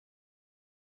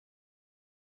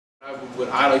What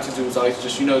I like to do is I like to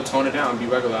just, tone it down, be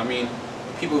regular. I mean,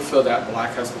 people feel that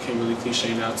black has become really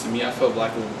cliche now. To me, I feel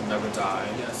black will never die.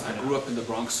 Yes, I grew up in the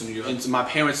Bronx, New York. And my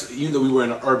parents, even though we were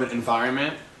in an urban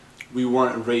environment, we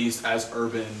weren't raised as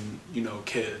urban,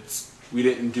 kids. We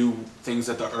didn't do things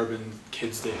that the urban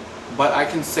kids did. But I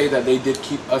can say that they did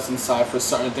keep us inside for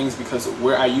certain things because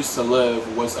where I used to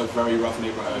live was a very rough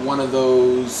neighborhood. One of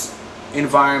those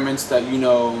environments that,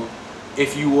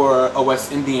 if you were a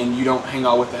West Indian, you don't hang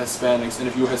out with the Hispanics, and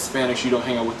if you were Hispanics, you don't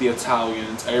hang out with the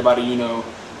Italians. Everybody,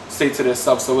 stay to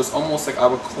themselves. So it's almost like I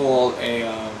would call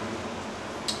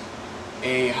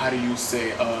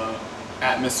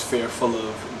atmosphere full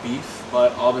of beef.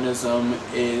 But albinism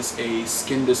is a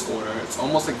skin disorder. It's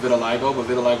almost like vitiligo, but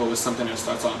vitiligo is something that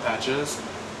starts out in patches.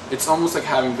 It's almost like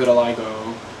having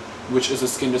vitiligo, which is a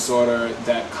skin disorder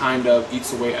that kind of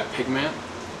eats away at pigment.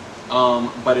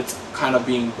 But it's kind of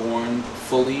being born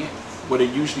fully. What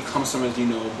it usually comes from is,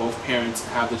 both parents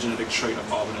have the genetic trait of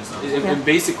albinism. And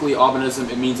basically, albinism,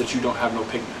 it means that you don't have no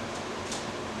pigment.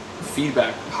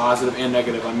 Feedback, positive and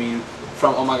negative. I mean,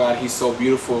 from, oh my God, he's so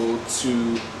beautiful,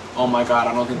 to, oh my God,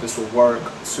 I don't think this will work,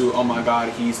 to, oh my God,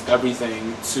 he's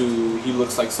everything, to, he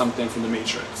looks like something from the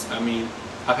Matrix. I mean,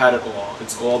 I've had it all.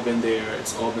 It's all been there.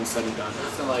 It's all been said and done.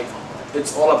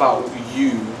 It's all about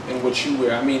you and what you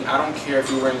wear. I mean, I don't care if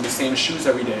you're wearing the same shoes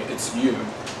every day. It's you.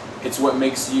 It's what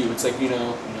makes you. It's like,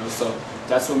 so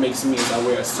that's what makes me is I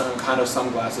wear a certain kind of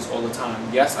sunglasses all the time.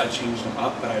 Yes, I change them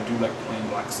up, but I do like plain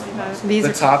black sunglasses.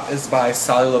 The top is by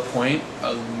StyleLIkeU's.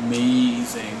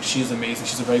 Amazing. She's amazing.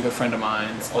 She's a very good friend of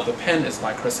mine. Oh, the pen is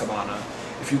by Chris Havana.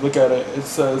 If you look at it, it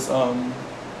says,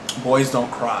 boys don't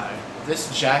cry.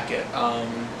 This jacket,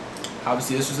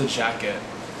 obviously this was a jacket.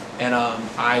 And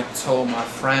I told my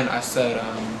friend, I said,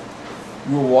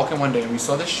 we were walking one day and we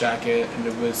saw this jacket and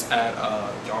it was at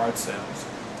yard sales.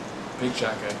 Big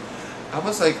jacket. I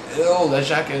was like, ew, that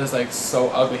jacket is like so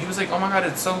ugly. He was like, oh my God,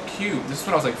 it's so cute. This is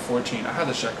when I was like 14. I had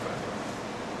this jacket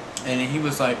back. And he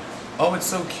was like, oh, it's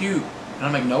so cute. And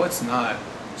I'm like, no, it's not.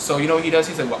 So you know what he does?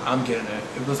 He's like, well, I'm getting it.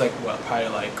 It was like, what, probably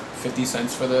like 50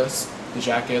 cents for this, the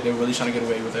jacket. They were really trying to get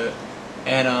away with it.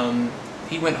 And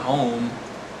he went home.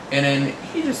 And then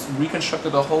he just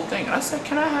reconstructed the whole thing. And I said,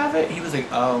 can I have it? He was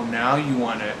like, oh, now you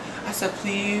want it. I said,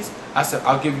 please. I said,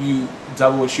 I'll give you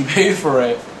double what you paid for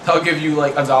it. I'll give you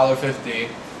like $1.50.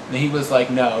 And he was like,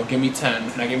 no, give me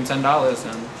 10. And I gave him $10.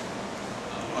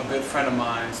 And a good friend of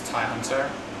mine is Ty Hunter.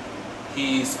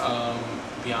 He's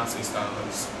Beyonce's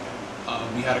stylist.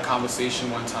 We had a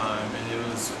conversation one time, and it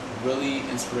was really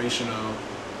inspirational.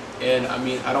 And I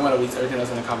mean, I don't want to release everything that's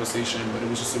in the conversation, but it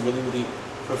was just a really, really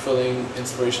fulfilling,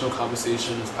 inspirational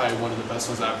conversation. It's probably one of the best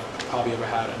ones I've probably ever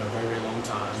had in a very, very long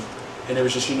time. And it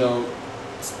was just,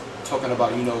 talking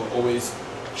about, always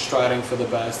striding for the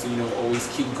best, and, always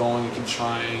keep going and keep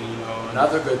trying,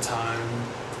 Another good time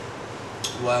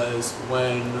was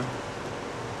when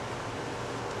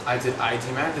I did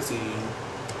ID Magazine.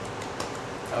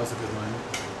 That was a good one.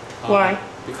 Why?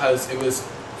 Because it was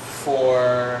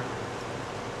for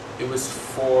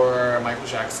Michael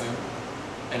Jackson.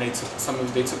 And they took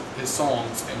his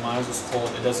songs, and mine was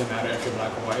called "It Doesn't Matter If You're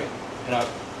Black or White," and I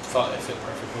thought it fit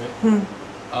perfectly.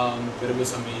 But it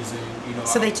was amazing,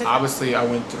 So they took. Obviously, I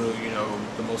went through,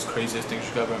 the most craziest things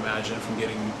you could ever imagine, from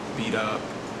getting beat up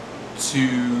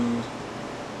to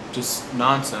just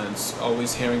nonsense.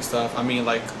 Always hearing stuff. I mean,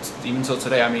 like even till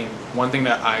today. I mean, one thing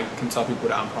that I can tell people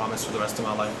that I'm promised for the rest of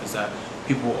my life is that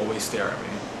people will always stare at me.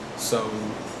 So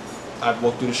I've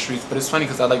walked through the streets, but it's funny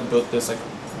because I built this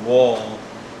wall.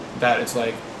 That it's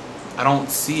like, I don't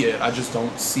see it. I just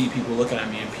don't see people looking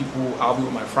at me. And people, I'll be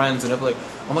with my friends and they'll be like,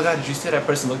 oh my God, did you see that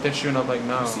person looked at you? And I'm like,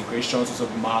 no. See, Grace Jones was a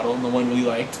model, no one really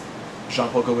liked.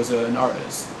 Jean-Paul Gaultier was an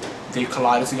artist. They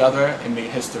collided together and made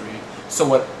history. So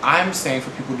what I'm saying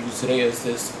for people to do today is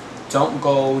this: don't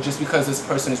go just because this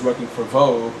person is working for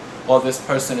Vogue or this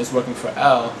person is working for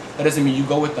Elle. That doesn't mean you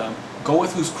go with them. Go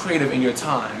with who's creative in your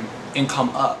time and come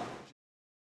up.